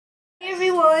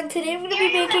everyone. Today I'm going to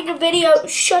be making a video.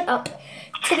 Shut up.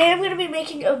 Today I'm going to be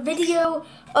making a video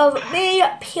of me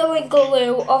peeling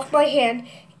glue off my hand,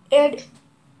 and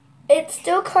it's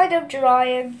still kind of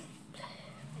drying.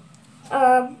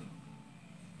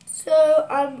 So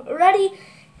I'm ready.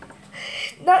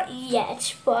 Not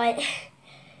yet, but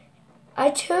I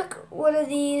took one of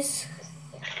these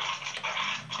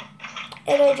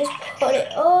and I just put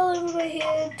it all over my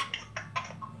hand.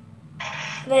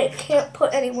 And I can't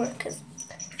put any more because it's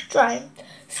drying.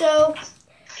 So,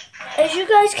 as you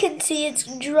guys can see, it's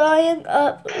drying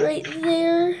up right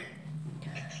there.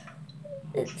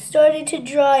 It's starting to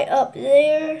dry up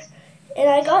there. And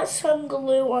I got some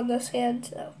glue on this hand,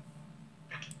 so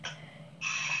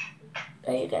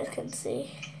that you guys can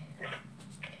see.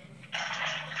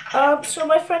 So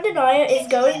my friend Anaya is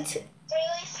going to...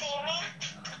 Really see me?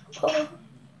 Oh.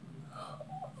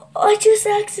 I just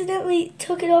accidentally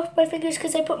took it off my fingers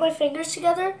because I put my fingers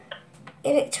together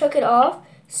and it took it off.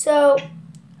 So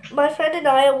my friend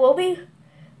Anaya will be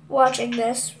watching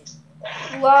this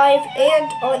live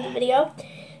and on the video.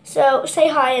 So say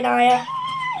hi, Anaya.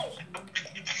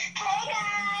 Hey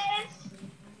guys!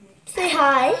 Say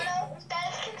hi. You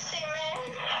guys can see me.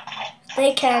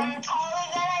 They can. I'm taller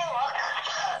than I look.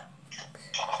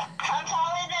 I'm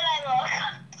taller than I look.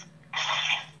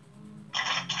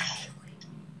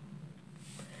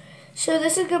 So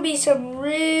this is going to be some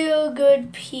real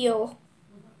good peel.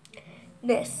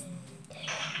 This.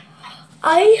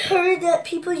 I heard that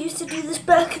people used to do this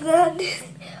back then.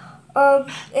 And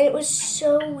it was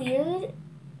so weird.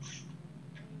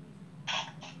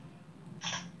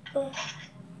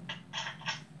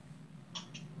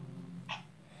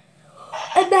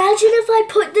 Imagine if I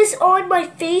put this on my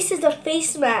face as a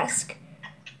face mask.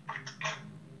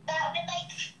 That would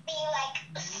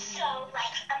be so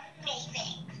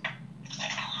amazing.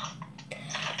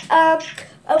 I'm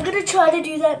gonna try to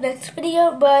do that next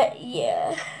video, but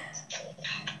yeah.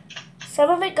 Some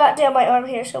of it got down my arm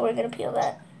here, so we're gonna peel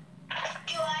that.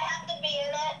 Do I have to be in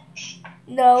it?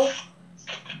 No.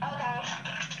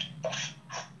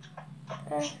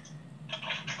 Okay.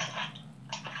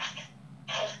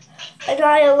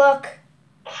 Anaya, look.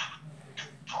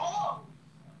 Cool.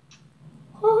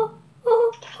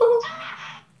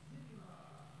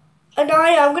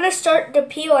 Anaya, I'm gonna start the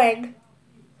peeling.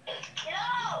 No,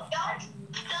 don't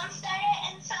start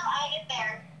it until I get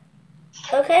there.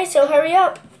 Okay, so hurry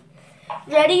up.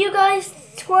 Ready, you guys?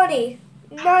 20,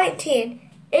 19,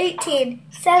 18,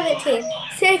 17,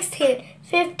 16,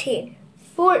 15,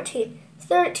 14,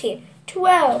 13,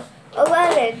 12,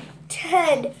 11,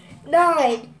 10,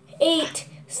 9, 8,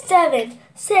 7,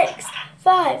 6,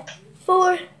 5,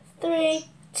 4, 3,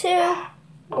 2,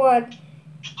 1.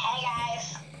 Hey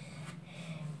guys.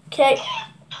 Okay.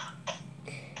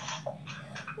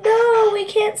 No, we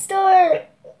can't start.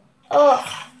 Oh,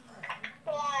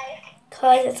 Why?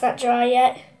 because it's not dry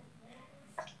yet.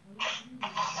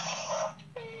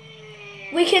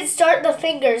 We can start the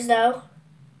fingers though.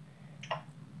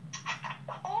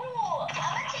 Oh, I'm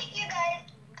gonna take you guys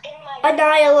in my...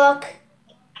 Anaya, look.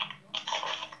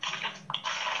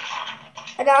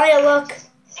 Anaya, look.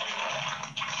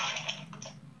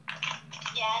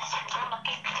 Yes, I'm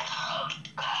looking.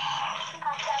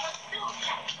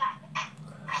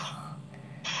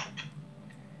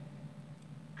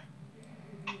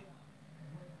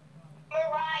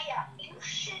 Mariah, you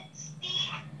should see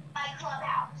my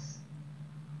clubhouse.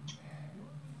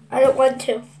 I don't want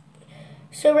to.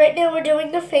 So right now we're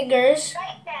doing the fingers.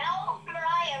 Right now,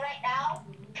 Mariah,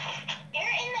 you're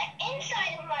in the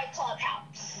inside of my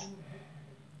clubhouse.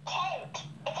 Tent.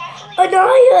 It's actually...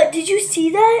 Anaya, did you see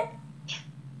that?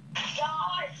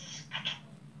 Yes.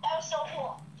 That was so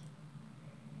cool.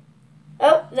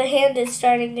 Oh, the hand is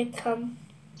starting to come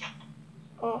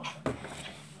off.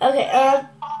 Okay,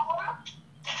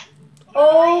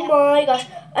 oh my gosh.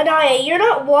 Anaya, you're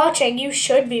not watching. You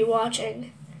should be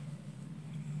watching.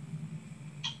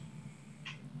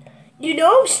 You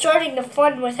know I'm starting the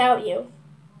fun without you.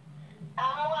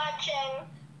 I'm watching.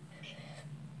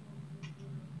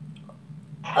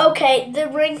 Okay, the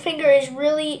ring finger is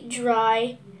really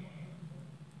dry.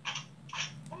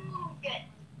 Ooh, good.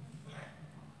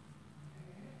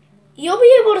 You'll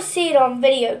be able to see it on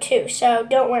video too, so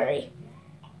don't worry.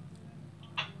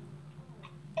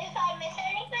 If I miss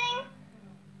anything,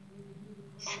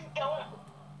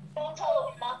 don't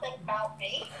tell them nothing about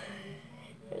me.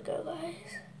 Here we go,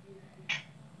 guys.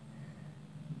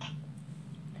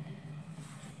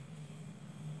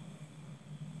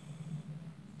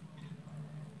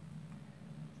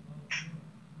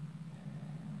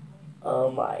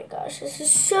 Oh my gosh, this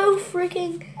is so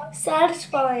freaking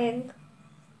satisfying.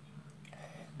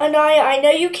 Anaya, I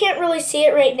know you can't really see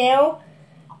it right now,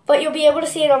 but you'll be able to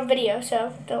see it on video,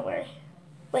 so don't worry.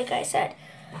 Like I said.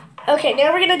 Okay,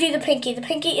 now we're going to do the pinky. The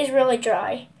pinky is really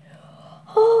dry.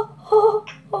 Oh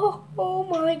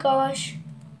my gosh.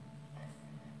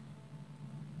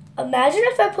 Imagine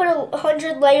if I put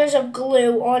 100 layers of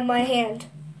glue on my hand.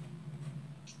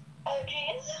 Oh,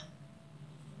 jeez.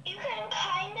 You can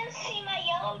kind of see my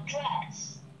yellow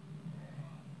dress.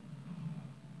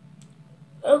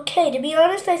 Okay, to be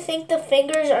honest, I think the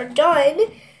fingers are done.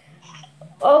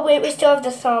 Oh, wait, we still have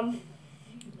the thumb,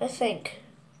 I think.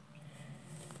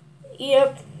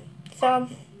 Yep,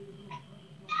 thumb.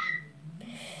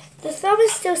 The thumb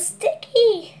is still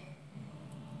sticky.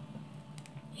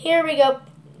 Here we go.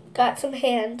 Got some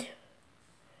hand.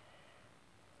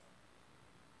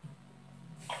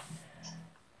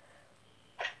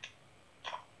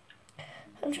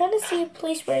 I'm trying to see a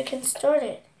place where I can start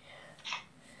it.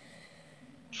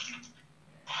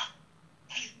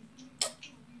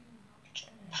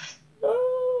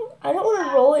 Oh, I don't want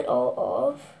to roll it all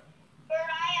off.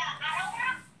 Mariah, I don't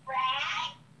want to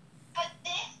brag, but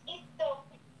this is the...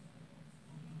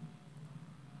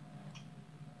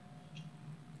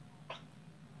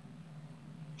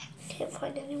 Can't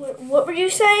find anywhere. What were you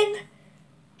saying?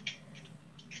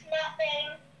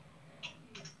 Nothing.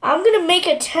 I'm going to make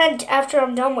a tent after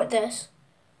I'm done with this.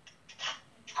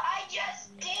 I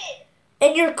just did.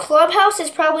 And your clubhouse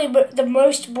is probably the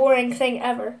most boring thing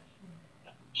ever.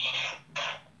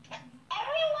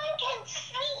 Everyone can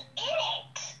see in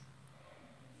it.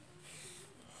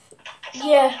 So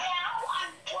Yeah. now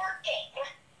I'm working.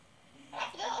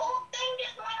 The whole thing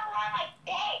just went around like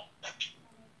that.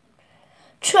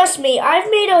 Trust me,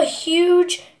 I've made a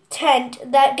huge tent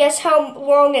that, guess how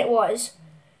long it was?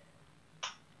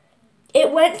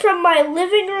 It went from my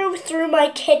living room through my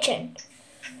kitchen.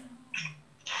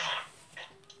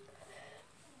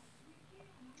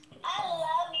 I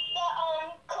love the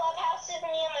clubhouses me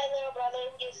and my little brother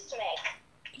used to make.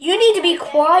 You need to be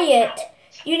quiet.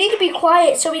 You need to be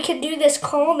quiet so we can do this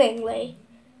calmingly.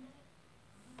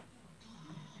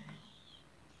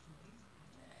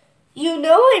 You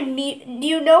know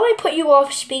I put you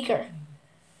off speaker.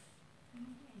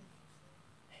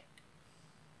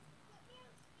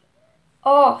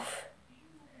 Off.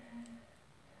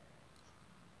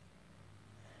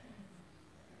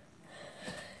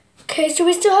 Okay, so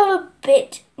we still have a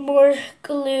bit more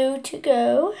glue to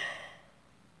go.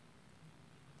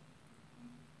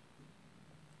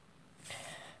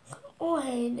 Come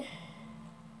on.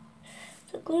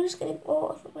 The glue's getting all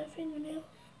off of my fingernail.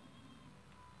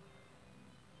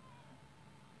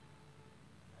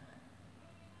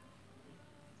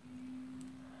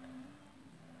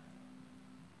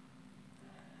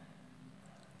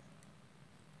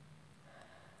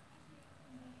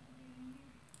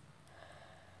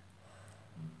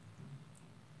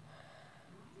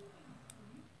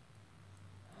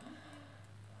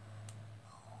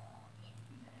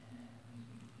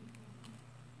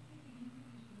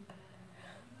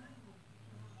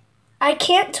 I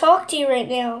can't talk to you right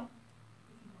now.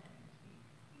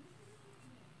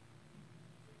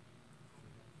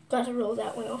 Got to roll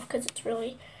that one off because it's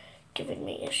really giving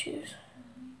me issues.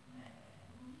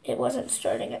 It wasn't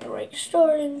starting at the right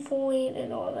starting point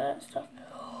and all that stuff.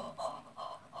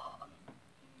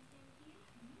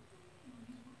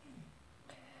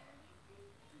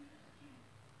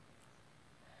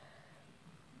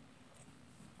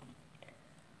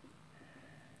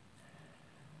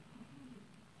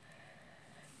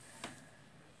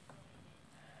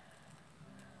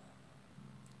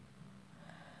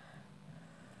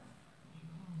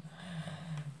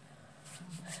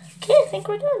 Okay, I think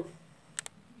we're done.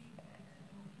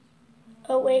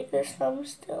 Oh wait, there's some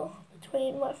still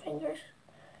between my fingers.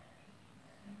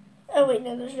 Oh wait,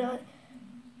 no, there's not.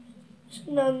 There's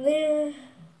none there.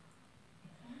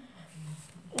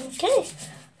 Okay,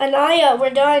 Anaya,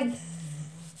 we're done.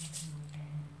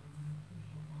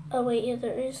 Oh wait, yeah,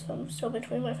 there is some still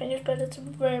between my fingers, but it's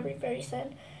very, very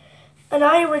thin.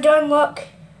 Anaya, we're done, look.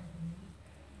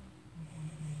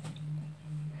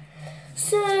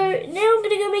 So now I'm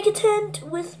gonna go make a tent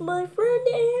with my friend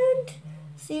and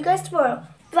see you guys tomorrow.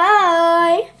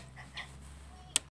 Bye!